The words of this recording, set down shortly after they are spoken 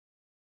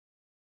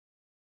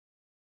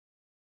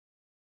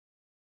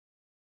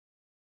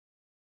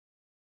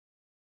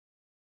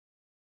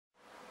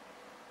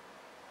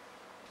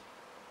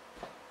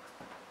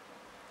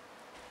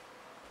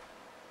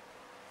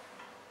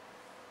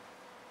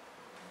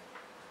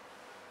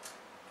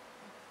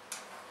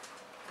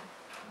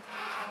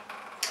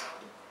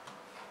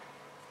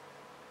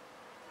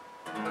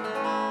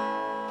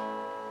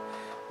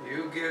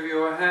give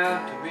your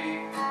hand to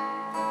me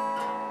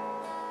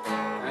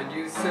and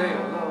you say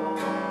hello,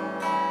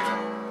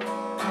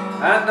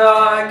 and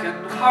I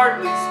can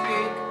hardly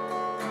speak,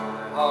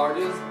 my heart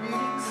is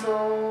beating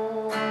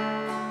so,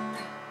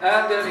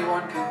 and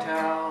anyone can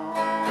tell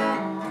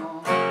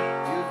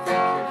you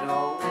think you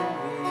know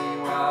me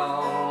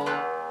well,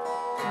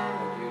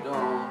 but you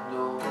don't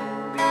know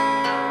me.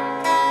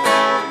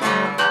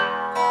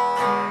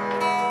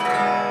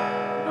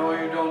 No,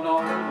 you don't know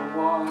the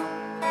one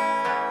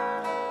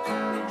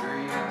who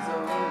dreams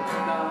of the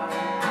night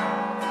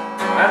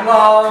and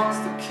longs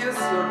to kiss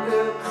your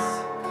lips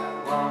and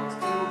longs to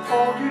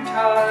hold you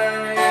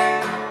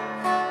tight.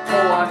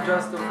 Oh, I'm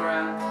just a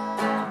friend,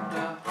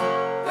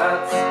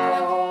 that's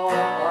all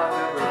I've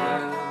ever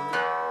been,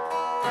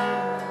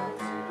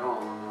 'cause you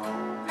don't know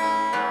me.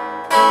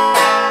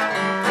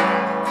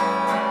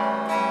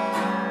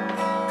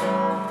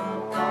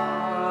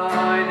 Oh,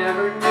 I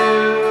never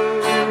knew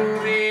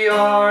the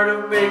art of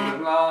making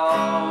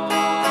love,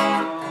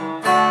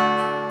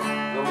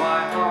 though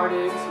my heart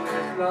aches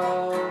with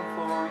love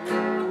for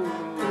you.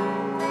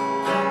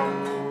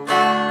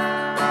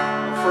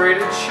 Afraid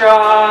and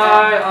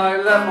shy, I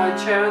let my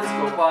chance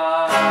go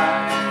by,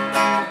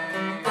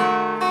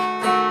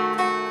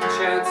 the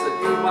chance that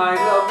you might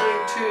love me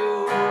too.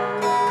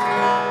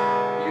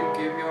 You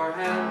give your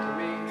hand to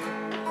me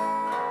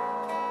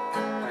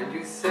and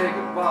you say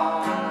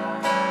goodbye.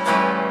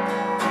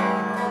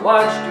 I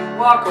watched you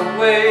walk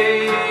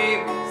away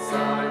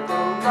beside the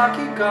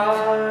lucky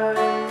guy.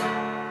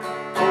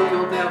 Oh,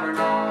 you'll never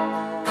know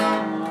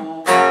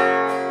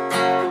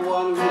the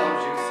one who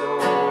loves you so,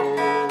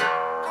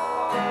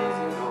 'cause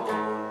you don't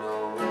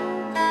know me.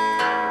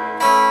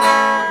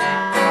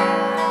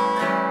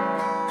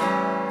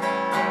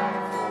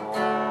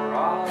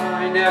 For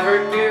I never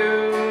knew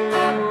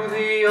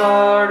the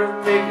art of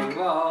making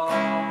love,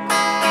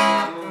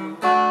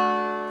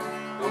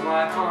 though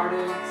my heart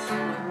aches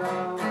with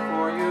love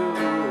for you.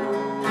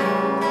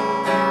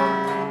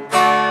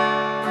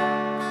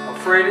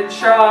 Afraid and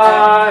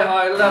shy,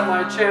 I let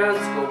my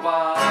chance go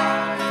by,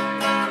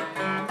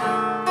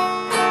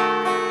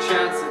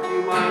 chance that you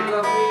might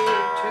love me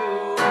too.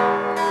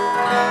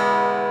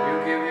 You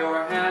give your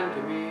hand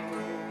to me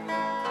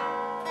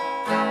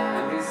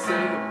and you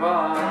say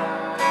goodbye.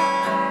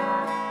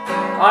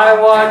 I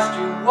watched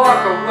you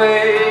walk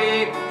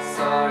away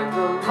beside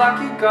the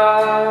lucky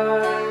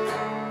guy.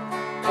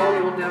 Oh,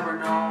 you'll never know